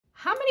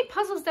many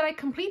puzzles did I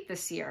complete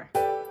this year?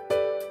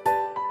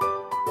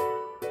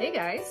 Hey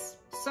guys,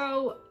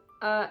 so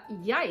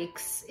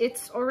yikes,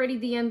 it's already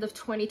the end of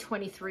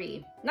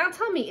 2023. Now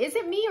tell me, is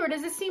it me or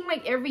does it seem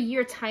like every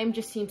year time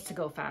just seems to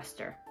go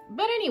faster?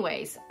 But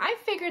anyways, I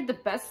figured the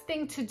best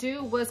thing to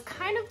do was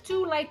kind of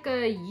do like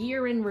a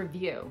year in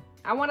review.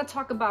 I want to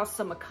talk about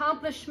some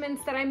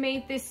accomplishments that I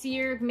made this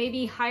year,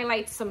 maybe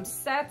highlight some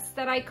sets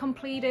that I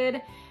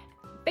completed,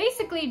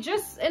 basically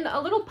just in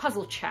a little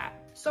puzzle chat.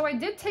 So I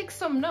did take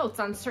some notes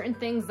on certain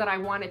things that I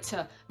wanted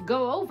to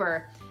go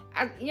over.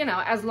 You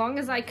know, as long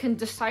as I can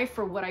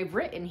decipher what I've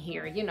written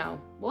here, you know,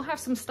 we'll have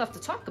some stuff to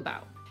talk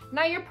about.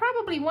 Now you're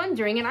probably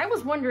wondering, and I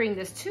was wondering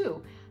this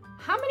too,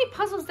 how many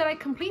puzzles did I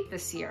complete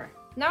this year?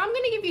 Now I'm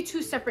gonna give you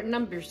two separate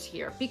numbers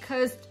here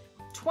because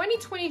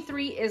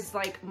 2023 is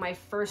like my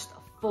first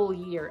full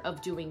year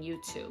of doing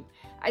YouTube.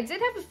 I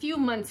did have a few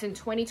months in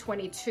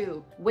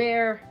 2022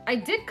 where I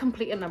did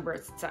complete a number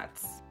of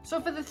sets. So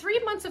for the 3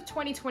 months of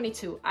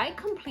 2022, I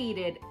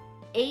completed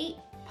 8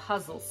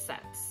 puzzle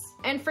sets.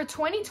 And for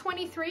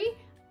 2023,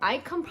 I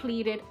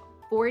completed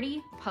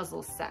 40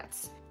 puzzle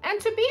sets. And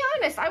to be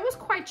honest, I was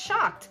quite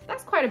shocked.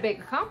 That's quite a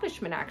big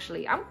accomplishment,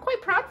 actually. I'm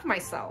quite proud of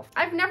myself.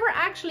 I've never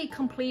actually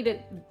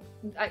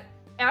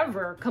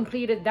ever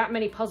completed that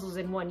many puzzles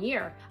in 1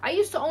 year. I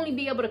used to only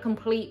be able to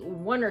complete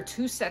 1 or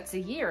 2 sets a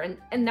year,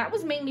 and that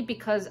was mainly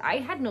because I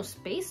had no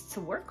space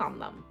to work on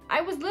them. I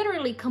was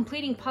literally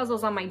completing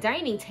puzzles on my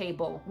dining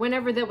table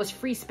whenever there was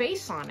free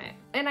space on it.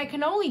 And I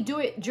can only do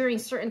it during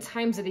certain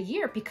times of the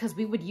year because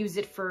we would use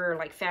it for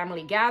like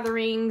family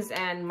gatherings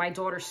and my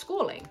daughter's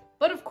schooling.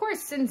 But of course,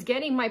 since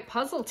getting my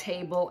puzzle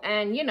table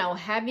and, you know,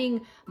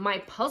 having my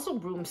puzzle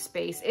room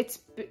space, it's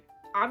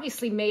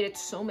obviously made it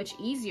so much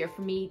easier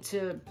for me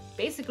to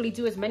basically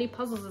do as many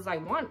puzzles as I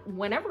want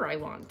whenever I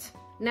want.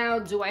 Now,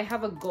 do I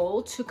have a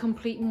goal to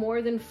complete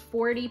more than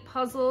 40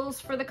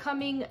 puzzles for the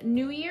coming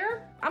new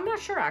year? I'm not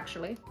sure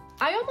actually.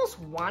 I almost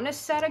want to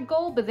set a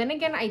goal, but then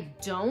again, I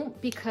don't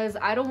because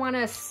I don't want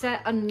to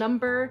set a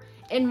number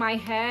in my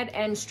head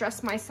and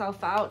stress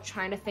myself out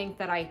trying to think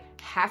that I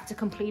have to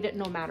complete it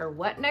no matter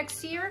what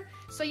next year.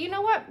 So you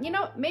know what?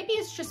 Maybe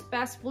it's just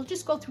best we'll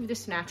just go through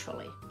this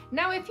naturally.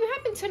 Now, if you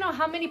happen to know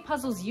how many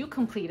puzzles you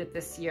completed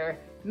this year,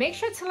 make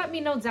sure to let me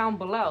know down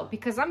below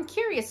because I'm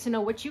curious to know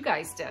what you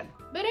guys did.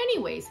 But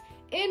anyways,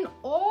 in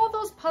all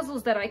those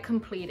puzzles that I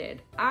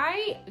completed,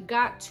 I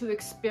got to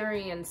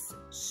experience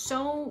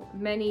so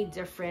many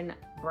different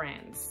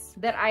brands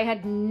that I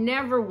had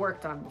never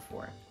worked on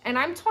before. And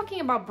I'm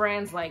talking about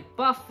brands like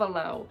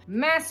Buffalo,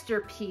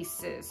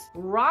 Masterpieces,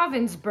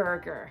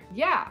 Ravensburger.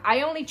 Yeah,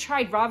 I only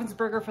tried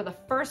Ravensburger for the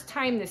first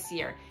time this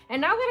year.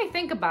 And now that I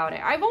think about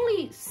it, I've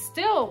only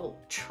still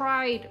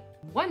tried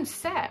 1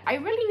 set. I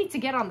really need to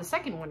get on the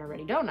second one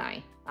already, don't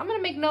I? I'm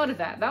gonna make note of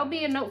that. That'll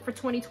be a note for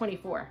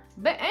 2024.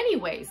 But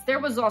anyways, there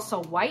was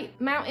also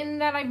White Mountain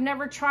that I've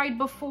never tried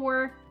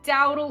before,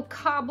 Dowdle,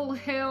 Cobble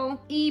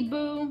Hill,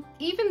 Ebu,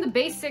 even the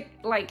basic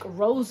like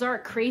Rose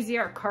Art, Crazy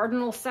Art,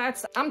 Cardinal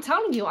sets. I'm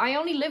telling you, I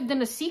only lived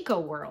in a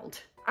Seiko world.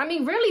 I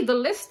mean, really, the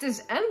list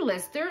is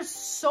endless. There's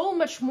so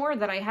much more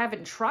that I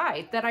haven't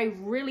tried that I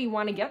really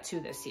want to get to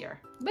this year.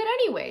 But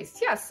anyways,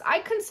 yes, I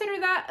consider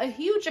that a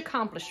huge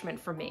accomplishment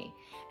for me.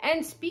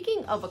 And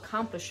speaking of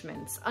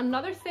accomplishments,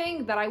 another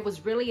thing that I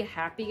was really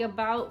happy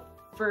about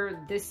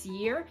for this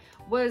year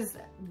was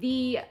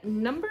the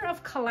number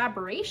of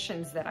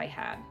collaborations that I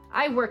had.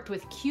 I worked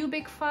with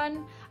Cubic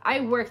Fun,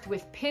 I worked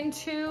with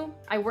Pin2,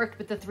 I worked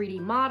with the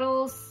 3D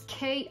models,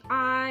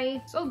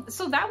 KI.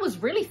 So that was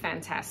really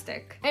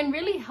fantastic and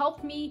really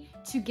helped me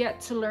to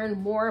get to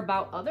learn more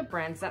about other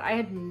brands that I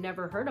had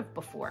never heard of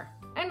before.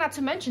 And not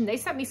to mention, they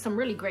sent me some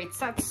really great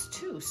sets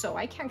too, so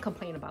I can't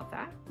complain about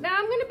that. Now,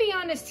 I'm gonna be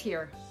honest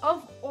here.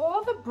 Of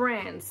all the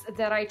brands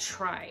that I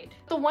tried,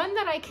 the one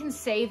that I can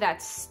say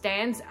that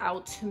stands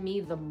out to me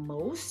the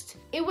most,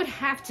 it would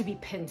have to be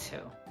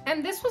Pin2.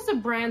 And this was a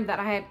brand that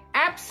I had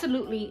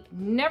absolutely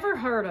never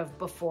heard of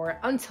before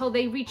until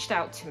they reached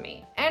out to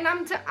me. And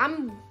I'm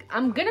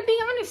gonna be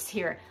honest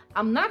here.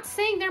 I'm not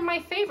saying they're my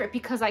favorite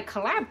because I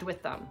collabed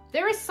with them.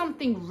 There is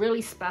something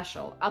really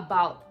special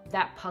about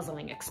that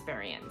puzzling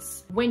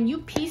experience. When you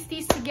piece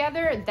these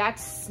together, that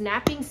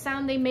snapping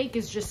sound they make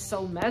is just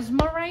so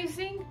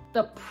mesmerizing.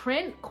 The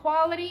print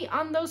quality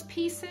on those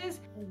pieces,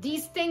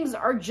 these things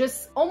are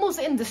just almost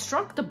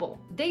indestructible.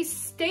 They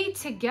stay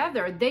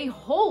together, they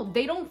hold,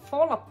 they don't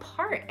fall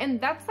apart. And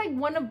that's like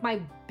one of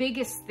my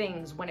biggest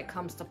things when it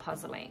comes to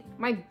puzzling.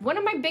 One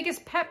of my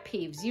biggest pet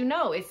peeves,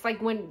 it's like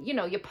when,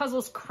 your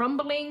puzzle's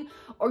crumbling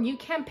or you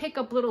can't pick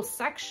up little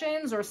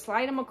sections or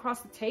slide them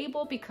across the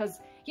table because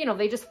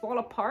they just fall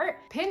apart.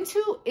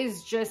 Pin2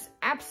 is just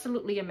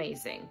absolutely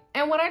amazing.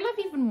 And what I love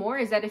even more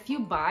is that if you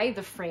buy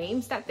the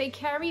frames that they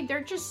carry,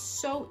 they're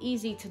just so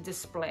easy to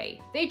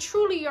display. They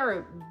truly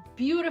are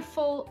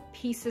beautiful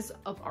pieces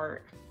of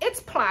art. It's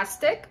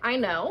plastic, I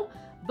know,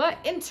 but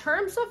in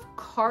terms of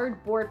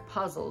cardboard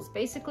puzzles,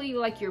 basically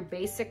like your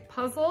basic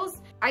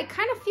puzzles, I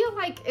kind of feel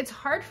like it's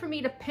hard for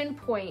me to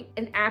pinpoint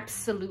an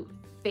absolute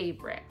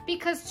favorite,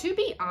 because to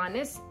be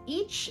honest,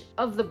 each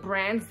of the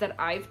brands that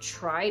I've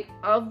tried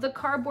of the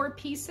cardboard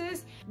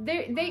pieces,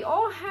 they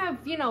all have,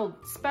 you know,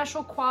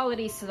 special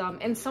qualities to them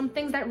and some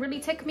things that really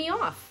tick me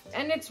off.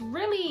 And it's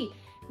really,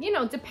 you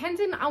know,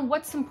 dependent on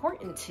what's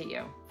important to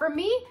you. For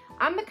me,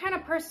 I'm the kind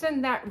of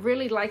person that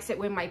really likes it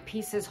when my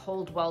pieces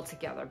hold well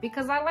together,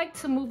 because I like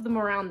to move them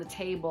around the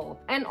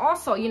table. And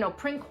also, you know,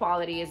 print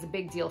quality is a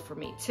big deal for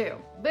me too.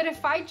 But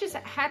if I just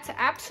had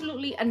to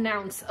absolutely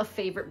announce a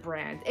favorite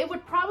brand, it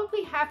would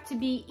probably have to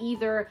be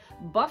either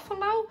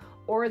Buffalo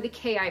or the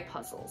KI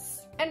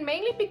Puzzles. And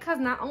mainly because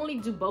not only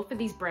do both of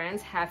these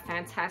brands have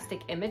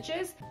fantastic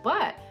images,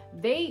 but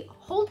they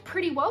hold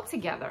pretty well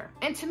together.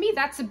 And to me,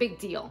 that's a big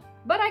deal.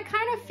 But I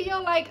kind of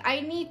feel like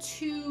I need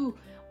to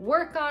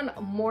work on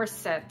more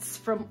sets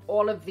from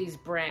all of these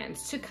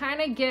brands to kind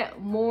of get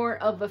more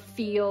of a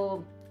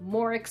feel,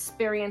 more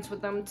experience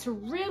with them, to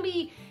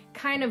really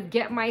kind of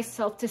get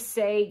myself to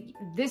say,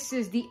 this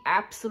is the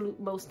absolute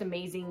most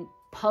amazing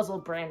puzzle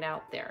brand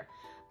out there.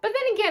 But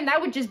then again, that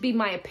would just be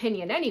my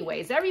opinion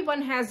anyways.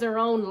 Everyone has their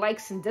own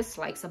likes and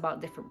dislikes about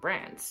different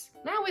brands.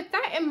 Now, with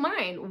that in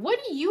mind, what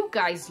do you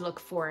guys look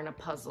for in a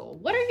puzzle?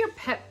 What are your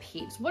pet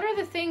peeves? What are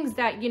the things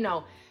that, you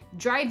know,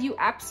 drive you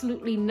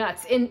absolutely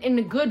nuts in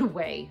a good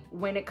way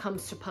when it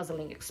comes to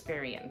puzzling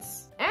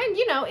experience? And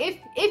you know, if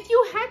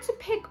you had to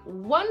pick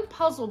one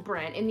puzzle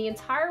brand in the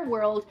entire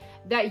world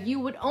that you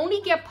would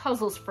only get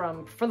puzzles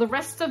from for the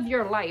rest of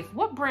your life,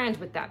 what brand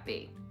would that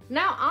be?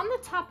 Now, on the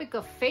topic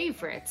of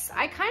favorites,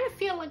 I kind of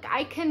feel like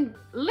I can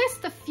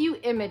list a few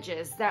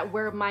images that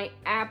were my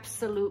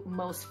absolute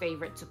most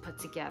favorite to put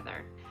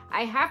together.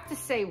 I have to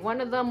say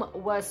one of them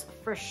was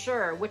for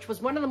sure, which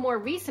was one of the more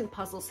recent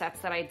puzzle sets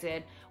that I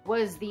did,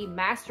 was the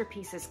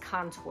Masterpieces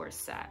Contour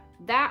set.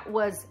 That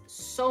was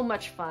so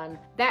much fun.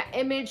 That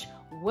image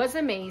was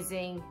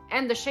amazing,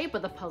 and the shape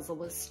of the puzzle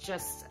was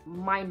just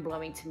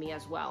mind-blowing to me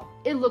as well.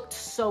 It looked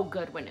so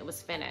good when it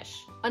was finished.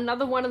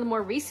 Another one of the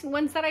more recent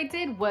ones that I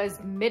did was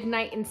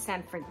Midnight in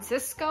San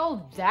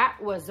Francisco. That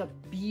was a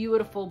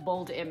beautiful,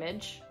 bold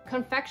image.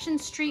 Confection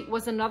Street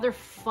was another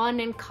fun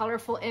and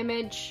colorful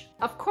image.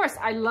 Of course,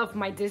 I love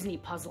my Disney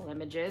puzzle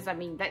images. I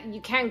mean, that you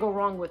can't go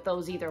wrong with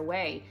those either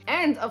way.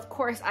 And of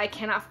course, I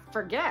cannot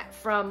forget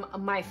from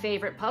my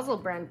favorite puzzle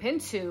brand,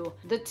 Pintu,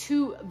 the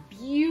two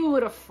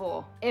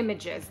beautiful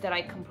images that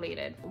I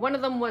completed. One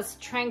of them was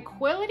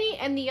Tranquility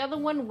and the other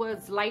one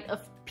was Light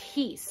of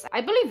Peace.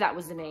 I believe that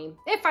was the name,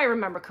 if I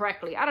remember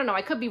correctly. I don't know,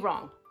 I could be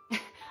wrong.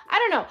 I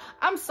don't know.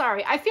 I'm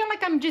sorry. I feel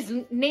like I'm just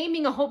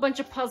naming a whole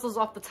bunch of puzzles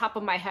off the top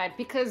of my head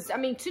because, I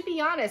mean, to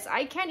be honest,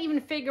 I can't even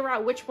figure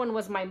out which one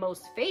was my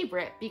most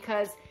favorite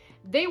because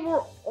they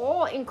were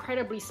all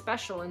incredibly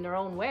special in their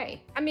own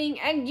way. I mean,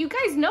 and you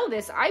guys know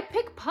this, I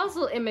pick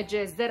puzzle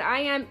images that I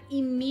am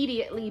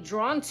immediately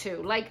drawn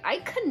to. Like, I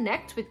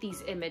connect with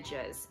these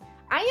images.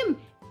 I am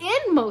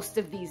in most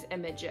of these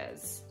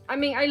images. I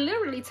mean, I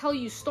literally tell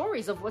you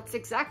stories of what's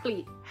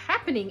exactly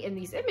happening in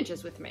these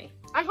images with me.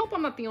 I hope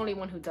I'm not the only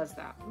one who does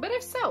that. But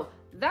if so,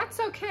 that's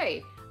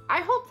okay.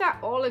 I hope that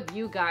all of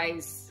you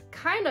guys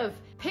kind of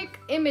pick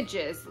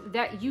images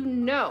that you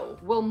know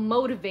will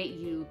motivate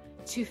you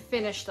to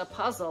finish the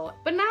puzzle.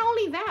 But not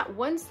only that,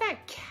 ones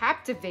that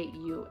captivate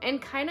you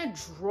and kind of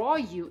draw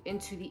you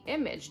into the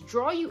image,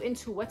 draw you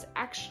into what's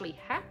actually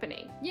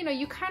happening. You know,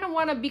 you kind of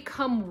want to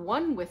become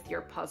one with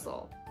your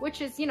puzzle, which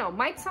is, you know,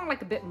 might sound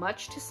like a bit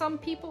much to some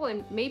people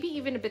and maybe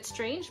even a bit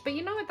strange, but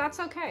you know what, that's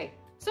okay.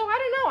 So I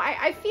don't know,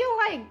 I feel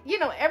like, you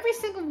know, every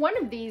single one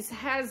of these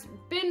has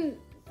been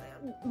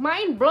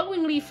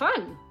mind-blowingly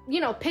fun. You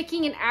know,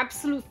 picking an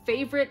absolute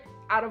favorite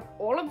out of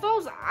all of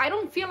those, I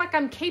don't feel like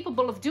I'm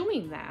capable of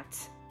doing that.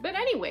 But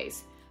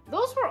anyways,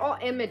 those were all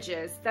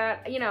images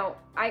that, you know,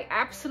 I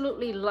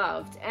absolutely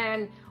loved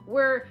and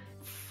were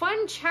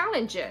fun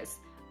challenges.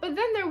 But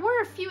then there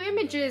were a few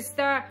images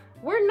that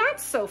were not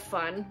so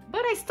fun,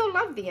 but I still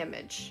love the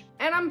image.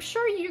 And I'm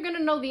sure you're gonna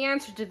know the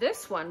answer to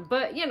this one,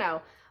 but you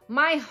know,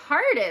 my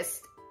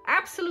hardest,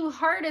 absolute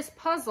hardest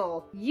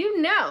puzzle,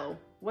 you know,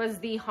 was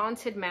the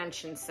Haunted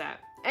Mansion set.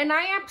 And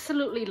I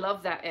absolutely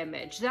love that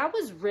image. That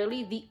was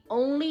really the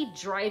only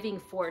driving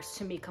force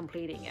to me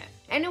completing it.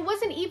 And it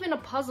wasn't even a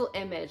puzzle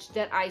image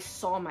that I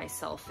saw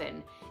myself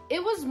in.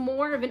 It was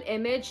more of an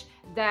image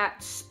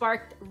that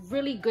sparked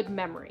really good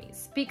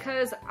memories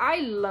because I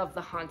love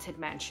the Haunted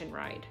Mansion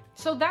ride.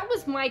 So that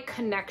was my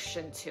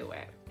connection to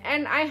it.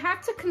 And I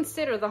have to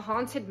consider the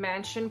Haunted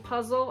Mansion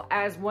puzzle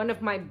as one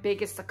of my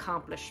biggest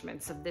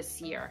accomplishments of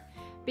this year,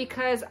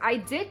 because I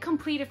did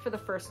complete it for the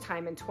first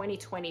time in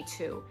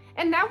 2022,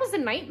 and that was a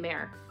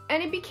nightmare.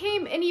 And it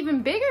became an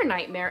even bigger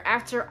nightmare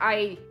after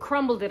I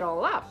crumbled it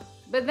all up.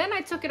 But then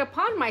I took it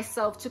upon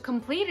myself to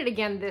complete it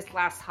again this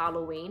last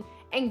Halloween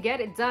and get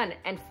it done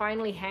and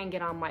finally hang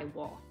it on my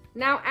wall.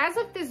 Now, as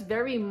of this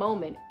very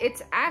moment,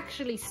 it's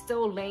actually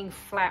still laying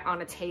flat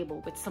on a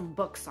table with some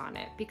books on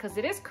it because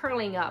it is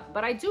curling up,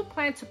 but I do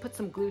plan to put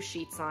some glue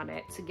sheets on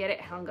it to get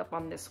it hung up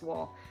on this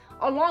wall,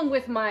 along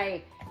with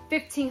my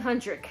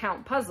 1500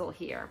 count puzzle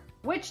here,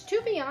 which,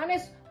 to be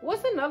honest, was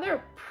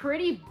another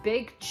pretty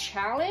big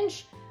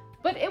challenge,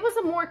 but it was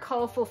a more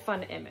colorful,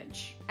 fun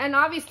image. And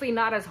obviously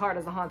not as hard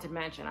as the Haunted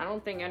Mansion. I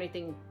don't think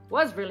anything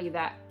was really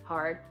that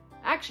hard.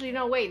 Actually,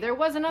 no, wait, there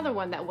was another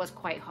one that was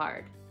quite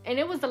hard. And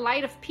it was the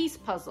Light of Peace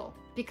puzzle,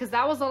 because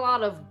that was a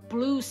lot of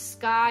blue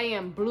sky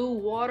and blue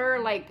water.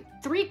 Like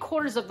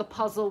 3/4 of the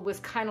puzzle was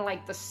kind of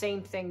like the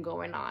same thing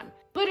going on,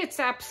 but it's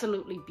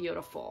absolutely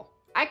beautiful.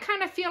 I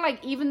kind of feel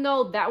like even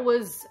though that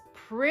was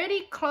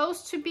pretty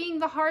close to being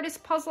the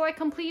hardest puzzle I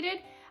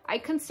completed, I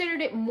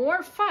considered it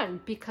more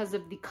fun because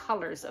of the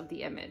colors of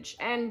the image.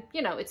 And,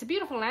 you know, it's a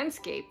beautiful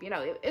landscape. You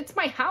know, it's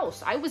my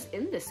house. I was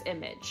in this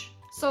image.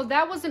 So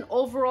that was an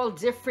overall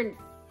different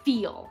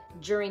feel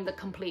during the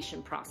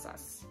completion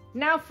process.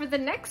 Now for the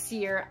next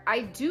year,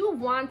 I do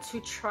want to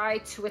try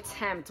to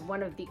attempt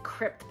one of the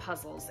crypt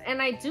puzzles,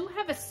 and I do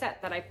have a set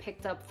that I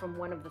picked up from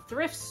one of the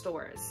thrift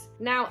stores.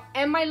 Now,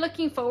 am I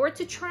looking forward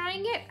to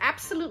trying it?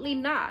 Absolutely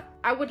not.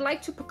 I would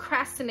like to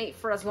procrastinate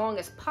for as long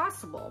as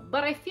possible,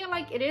 but I feel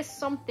like it is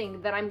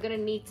something that I'm gonna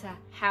need to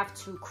have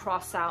to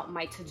cross out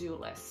my to-do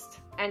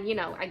list. And, you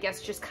know, I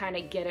guess just kind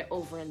of get it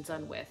over and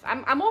done with.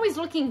 I'm always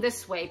looking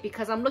this way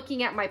because I'm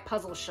looking at my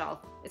puzzle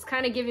shelf. It's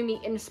kind of giving me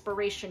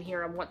inspiration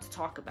here on what to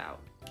talk about.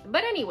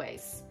 But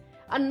anyways,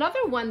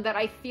 another one that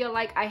I feel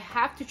like I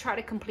have to try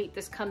to complete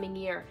this coming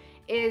year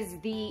is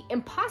the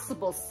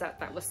Impossible set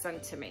that was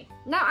sent to me.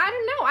 Now, I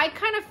don't know, I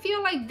kind of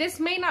feel like this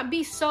may not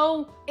be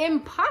so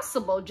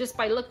impossible just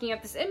by looking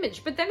at this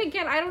image. But then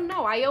again, I don't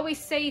know. I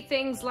always say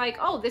things like,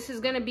 oh, this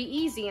is gonna be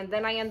easy, and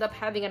then I end up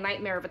having a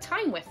nightmare of a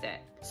time with it.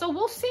 So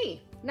we'll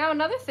see. Now,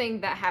 another thing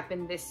that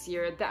happened this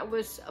year that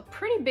was a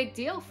pretty big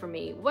deal for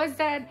me was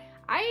that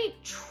I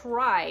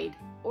tried,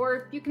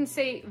 or you can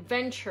say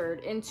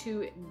ventured,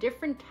 into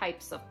different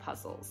types of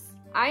puzzles.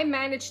 I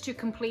managed to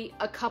complete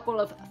a couple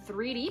of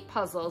 3D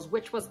puzzles,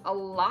 which was a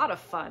lot of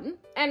fun.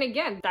 And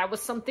again, that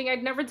was something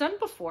I'd never done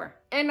before.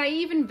 And I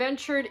even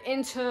ventured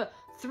into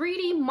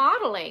 3D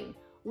modeling,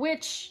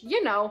 which,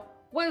 you know,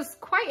 was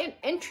quite an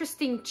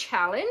interesting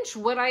challenge.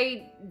 Would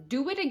I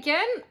do it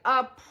again?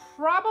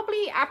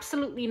 Probably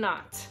absolutely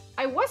not.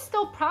 I was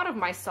still proud of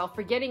myself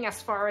for getting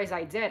as far as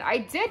I did. I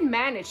did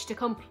manage to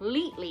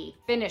completely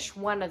finish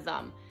one of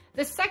them.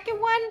 The second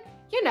one,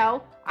 you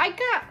know, I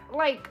got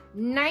like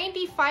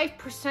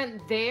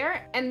 95%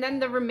 there, and then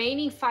the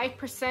remaining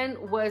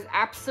 5% was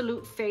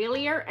absolute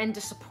failure and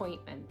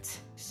disappointment.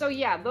 So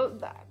yeah,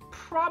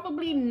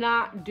 probably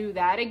not do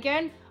that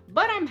again,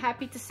 but I'm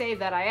happy to say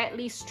that I at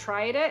least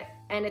tried it,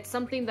 and it's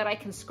something that I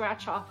can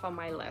scratch off on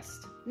my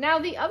list. Now,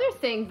 the other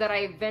thing that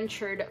I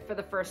ventured for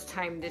the first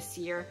time this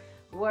year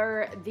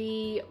were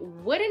the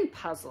wooden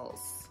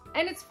puzzles.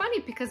 And it's funny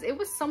because it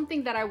was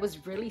something that I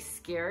was really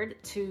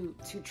scared to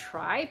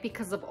try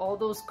because of all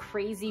those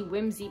crazy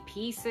whimsy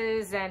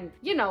pieces, and,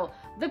 you know,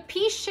 the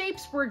piece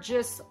shapes were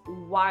just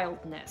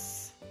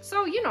wildness.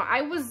 So, you know,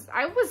 I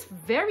was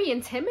very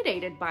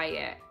intimidated by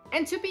it.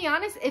 And to be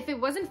honest, if it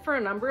wasn't for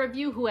a number of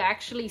you who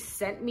actually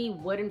sent me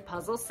wooden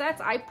puzzle sets,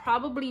 I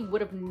probably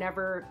would have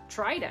never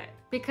tried it,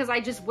 because I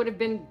just would have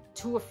been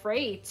too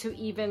afraid to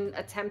even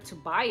attempt to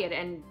buy it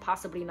and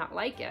possibly not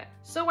like it.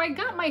 So I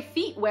got my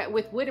feet wet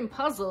with wooden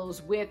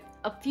puzzles with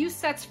a few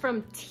sets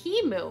from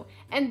Temu,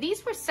 and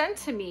these were sent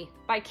to me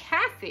by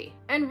Kathy.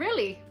 And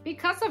really,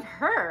 because of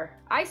her,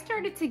 I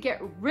started to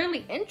get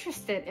really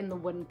interested in the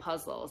wooden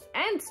puzzles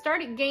and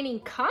started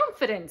gaining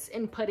confidence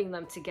in putting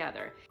them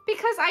together,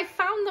 because I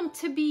found them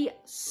to be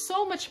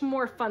so much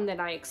more fun than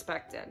I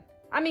expected.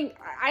 I mean,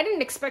 I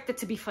didn't expect it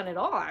to be fun at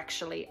all,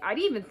 actually. I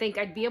didn't even think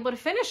I'd be able to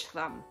finish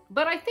them.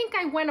 But I think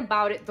I went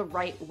about it the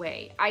right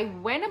way. I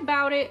went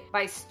about it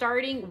by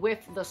starting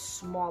with the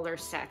smaller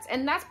sets.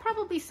 And that's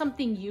probably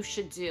something you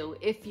should do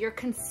if you're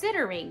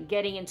considering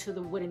getting into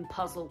the wooden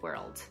puzzle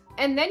world.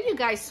 And then you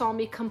guys saw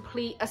me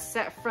complete a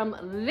set from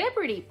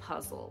Liberty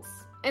Puzzles.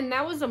 And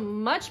that was a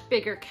much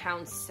bigger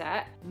count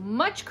set,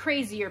 much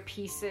crazier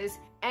pieces,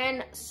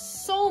 and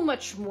so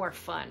much more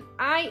fun.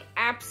 I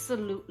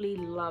absolutely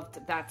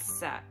loved that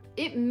set.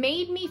 It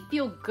made me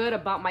feel good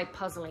about my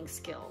puzzling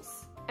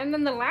skills. And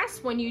then the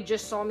last one you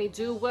just saw me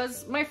do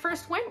was my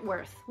first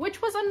Wentworth,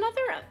 which was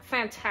another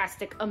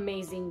fantastic,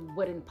 amazing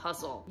wooden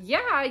puzzle.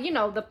 Yeah, you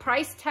know, the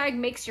price tag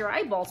makes your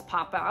eyeballs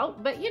pop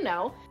out, but you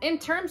know, in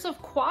terms of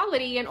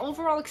quality and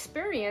overall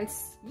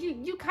experience,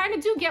 you kind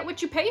of do get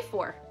what you pay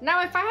for.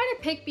 Now, if I had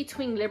to pick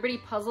between Liberty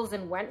Puzzles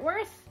and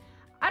Wentworth,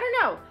 I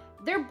don't know.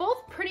 They're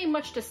both pretty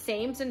much the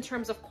same in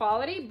terms of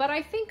quality, but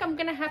I think I'm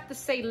gonna have to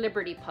say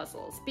Liberty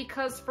Puzzles,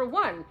 because for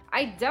one,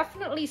 I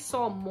definitely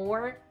saw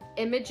more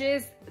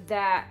images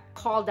that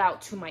called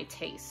out to my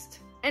taste.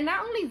 And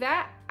not only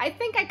that, I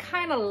think I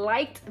kind of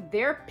liked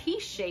their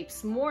piece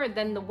shapes more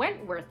than the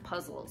Wentworth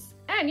puzzles.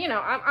 And you know,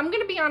 I'm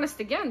gonna be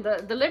honest again,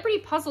 the Liberty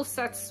puzzle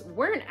sets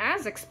weren't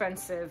as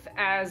expensive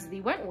as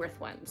the Wentworth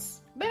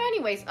ones. But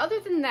anyways, other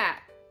than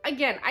that,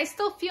 again, I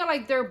still feel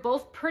like they're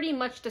both pretty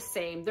much the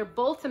same. They're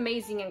both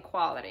amazing in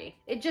quality.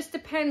 It just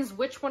depends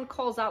which one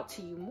calls out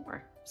to you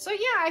more. So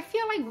yeah, I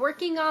feel like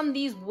working on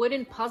these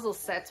wooden puzzle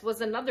sets was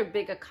another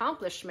big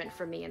accomplishment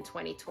for me in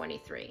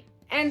 2023.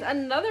 And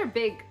another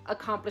big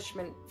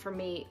accomplishment for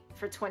me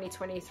for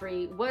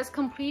 2023 was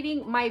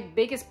completing my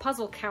biggest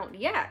puzzle count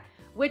yet,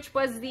 which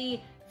was the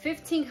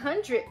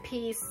 1,500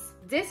 piece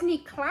Disney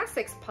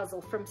Classics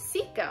puzzle from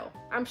Seiko.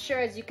 I'm sure,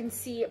 as you can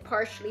see, it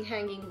partially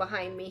hanging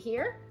behind me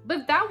here.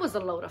 But that was a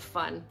load of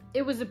fun.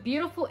 It was a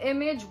beautiful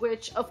image,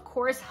 which of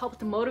course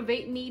helped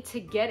motivate me to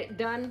get it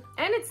done.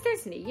 And it's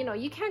Disney, you know,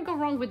 you can't go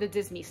wrong with a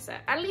Disney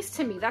set. At least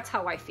to me, that's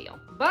how I feel.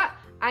 But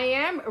I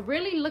am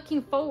really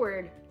looking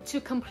forward to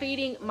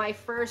completing my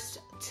first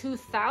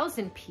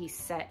 2,000 piece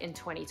set in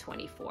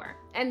 2024.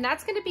 And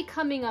that's gonna be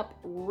coming up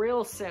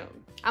real soon.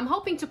 I'm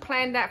hoping to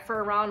plan that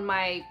for around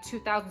my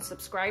 2,000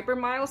 subscriber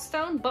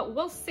milestone, but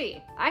we'll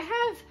see. I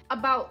have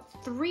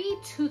about 3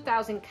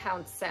 2,000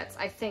 count sets,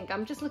 I think.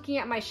 I'm just looking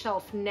at my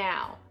shelf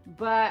now,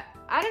 but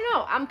I don't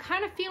know. I'm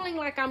kind of feeling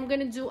like I'm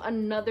gonna do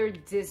another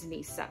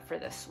Disney set for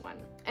this one.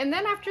 And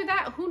then after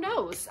that, who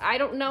knows? I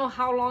don't know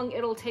how long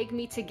it'll take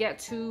me to get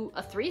to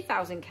a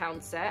 3,000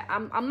 count set.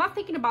 I'm not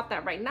thinking about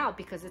that right now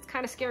because it's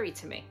kind of scary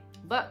to me.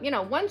 But, you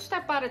know, one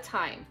step at a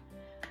time.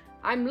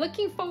 I'm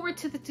looking forward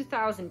to the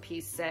 2,000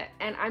 piece set,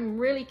 and I'm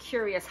really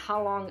curious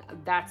how long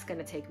that's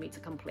gonna take me to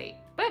complete.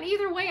 But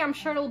either way, I'm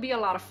sure it'll be a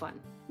lot of fun.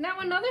 Now,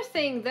 another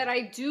thing that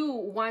I do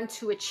want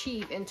to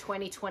achieve in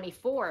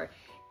 2024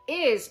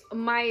 is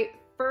my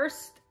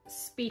first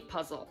speed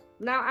puzzle.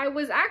 Now, I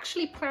was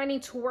actually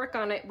planning to work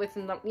on it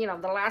within the,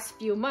 the last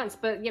few months,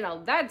 but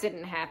that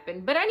didn't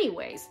happen. But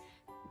anyways,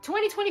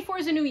 2024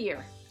 is a new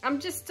year. I'm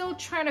just still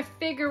trying to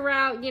figure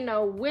out,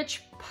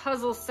 which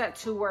puzzle set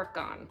to work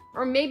on.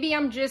 Or maybe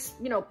I'm just,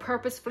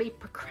 purposefully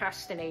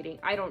procrastinating.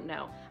 I don't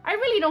know. I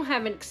really don't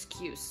have an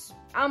excuse.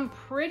 I'm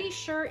pretty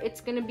sure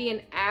it's gonna be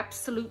an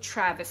absolute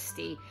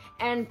travesty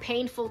and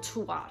painful to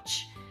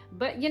watch.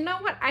 But you know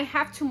what? I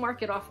have to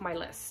mark it off my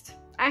list.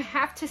 I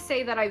have to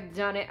say that I've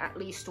done it at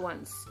least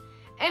once.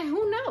 And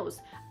who knows?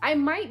 I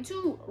might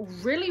do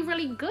really,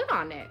 really good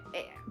on it.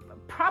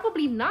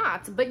 Probably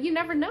not, but you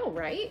never know,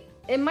 right?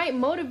 It might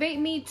motivate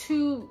me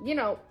to,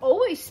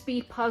 always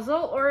speed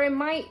puzzle, or it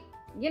might,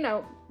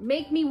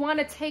 make me want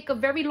to take a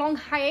very long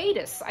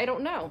hiatus. I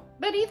don't know.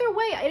 But either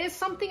way, it is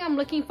something I'm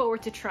looking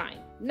forward to trying.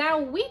 Now,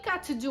 we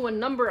got to do a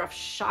number of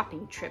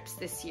shopping trips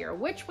this year,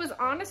 which was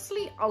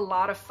honestly a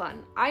lot of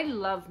fun. I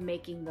love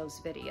making those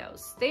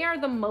videos. They are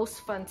the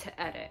most fun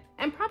to edit,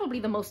 and probably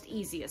the most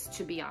easiest,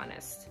 to be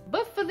honest.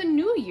 But for the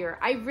new year,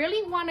 I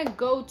really want to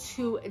go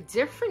to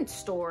different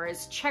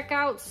stores, check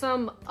out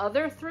some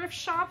other thrift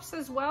shops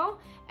as well,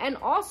 and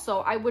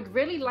also I would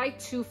really like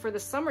to, for the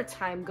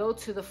summertime, go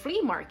to the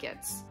flea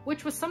markets,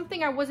 which was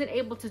something I wasn't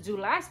able to do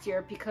last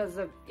year because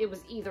of it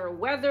was either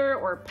weather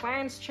or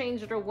plans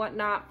changed or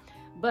whatnot.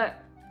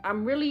 But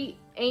I'm really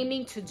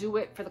aiming to do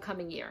it for the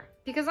coming year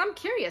because I'm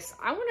curious.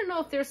 I want to know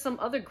if there's some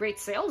other great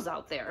sales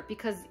out there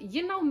because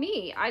you know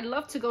me, I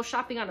love to go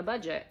shopping on a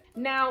budget.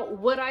 Now,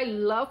 would I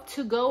love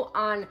to go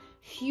on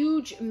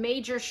huge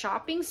major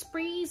shopping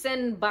sprees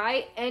and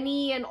buy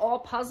any and all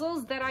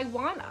puzzles that I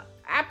want?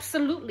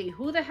 Absolutely.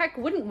 Who the heck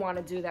wouldn't want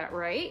to do that,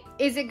 right?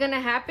 Is it gonna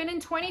happen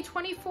in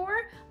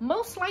 2024?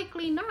 Most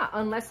likely not,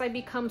 unless I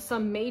become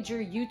some major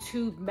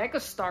YouTube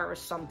megastar or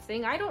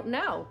something. I don't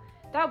know.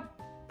 That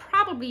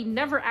probably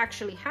never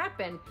actually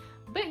happen,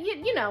 but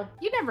you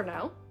never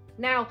know.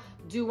 Now,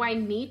 do I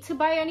need to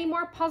buy any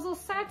more puzzle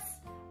sets?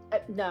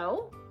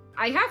 No.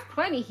 I have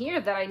plenty here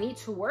that I need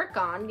to work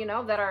on,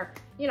 that are,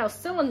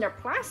 still in their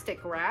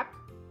plastic wrap,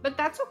 but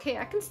that's okay.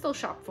 I can still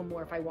shop for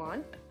more if I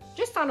want,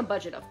 just on a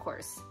budget, of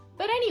course.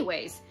 But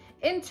anyways,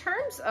 in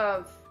terms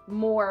of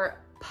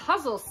more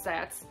puzzle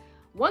sets,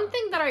 one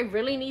thing that I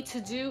really need to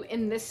do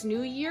in this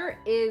new year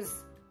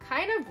is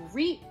kind of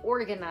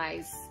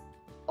reorganize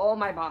all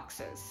my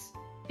boxes,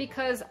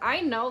 because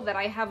I know that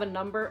I have a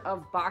number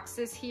of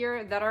boxes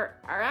here that are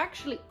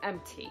actually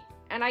empty,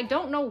 and I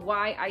don't know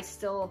why I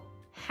still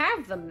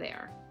have them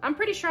there. I'm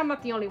pretty sure I'm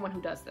not the only one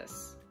who does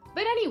this.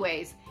 But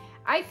anyways,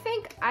 I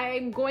think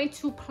I'm going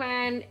to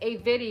plan a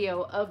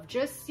video of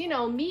just,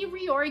 me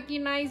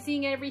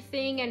reorganizing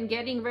everything and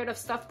getting rid of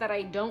stuff that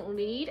I don't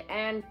need,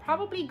 and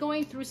probably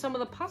going through some of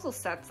the puzzle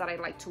sets that I'd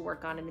like to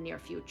work on in the near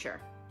future.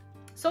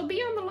 So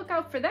be on the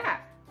lookout for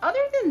that.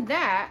 Other than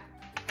that,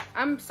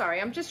 I'm sorry,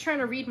 I'm just trying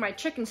to read my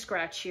chicken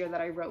scratch here that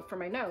I wrote for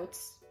my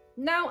notes.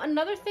 Now,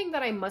 another thing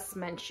that I must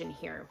mention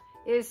here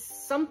is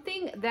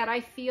something that I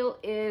feel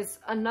is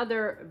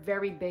another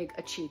very big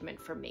achievement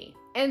for me.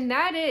 And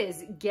that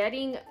is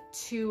getting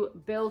to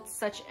build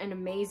such an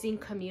amazing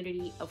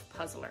community of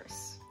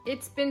puzzlers.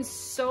 It's been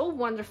so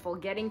wonderful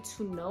getting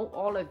to know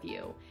all of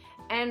you.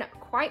 And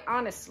quite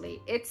honestly,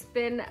 it's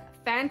been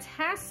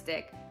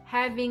fantastic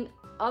having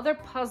other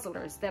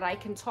puzzlers that I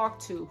can talk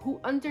to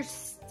who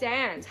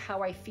understand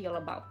how I feel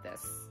about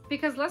this.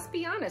 Because let's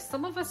be honest,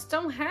 some of us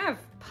don't have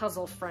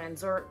puzzle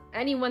friends or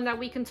anyone that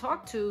we can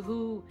talk to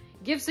who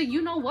gives a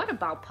you-know-what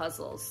about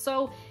puzzles.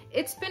 So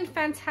it's been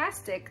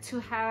fantastic to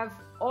have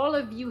all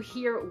of you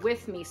here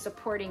with me,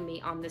 supporting me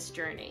on this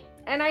journey.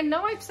 And I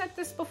know I've said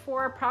this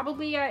before,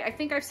 probably I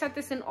think I've said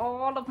this in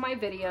all of my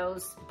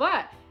videos,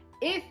 but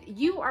if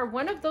you are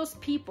one of those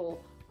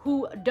people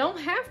who don't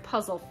have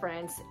puzzle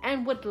friends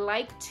and would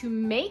like to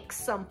make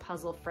some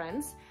puzzle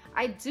friends,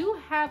 I do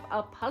have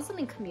a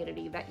puzzling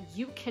community that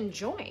you can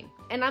join.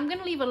 And I'm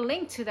gonna leave a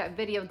link to that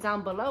video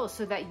down below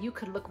so that you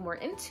could look more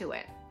into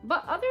it.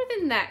 But other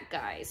than that,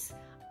 guys,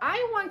 I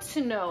want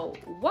to know,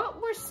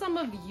 what were some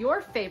of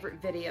your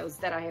favorite videos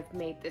that I have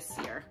made this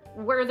year?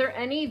 Were there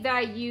any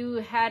that you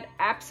had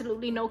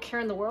absolutely no care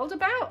in the world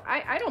about?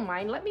 I don't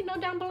mind, let me know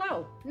down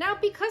below. Now,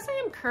 because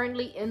I am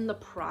currently in the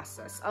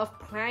process of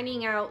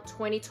planning out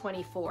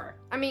 2024,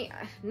 I mean,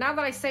 now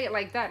that I say it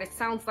like that, it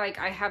sounds like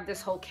I have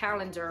this whole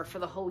calendar for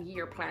the whole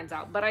year planned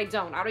out, but I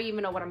don't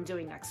even know what I'm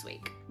doing next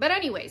week. But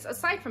anyways,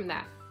 aside from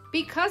that,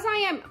 because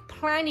I am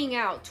planning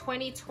out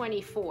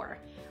 2024,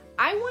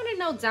 I want to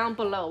know down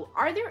below,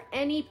 are there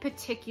any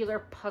particular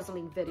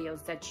puzzling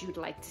videos that you'd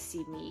like to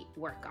see me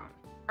work on?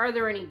 Are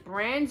there any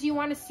brands you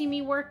want to see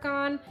me work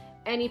on?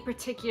 Any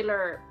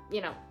particular,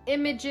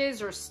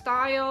 images or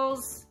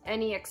styles?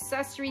 Any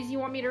accessories you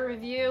want me to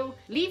review?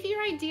 Leave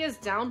your ideas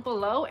down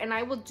below and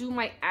I will do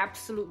my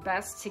absolute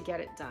best to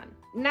get it done.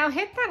 Now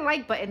hit that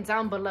like button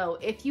down below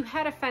if you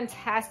had a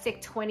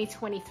fantastic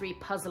 2023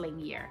 puzzling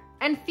year.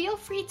 And feel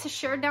free to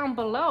share down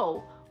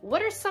below,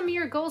 what are some of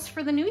your goals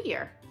for the new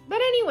year? But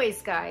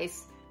anyways,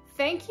 guys,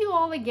 thank you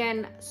all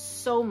again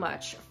so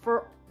much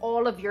for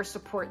all of your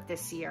support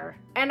this year.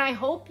 And I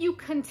hope you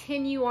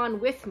continue on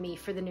with me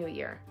for the new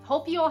year.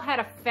 Hope you all had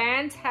a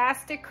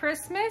fantastic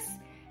Christmas,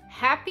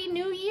 Happy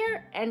New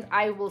Year, and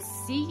I will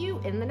see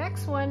you in the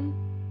next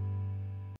one.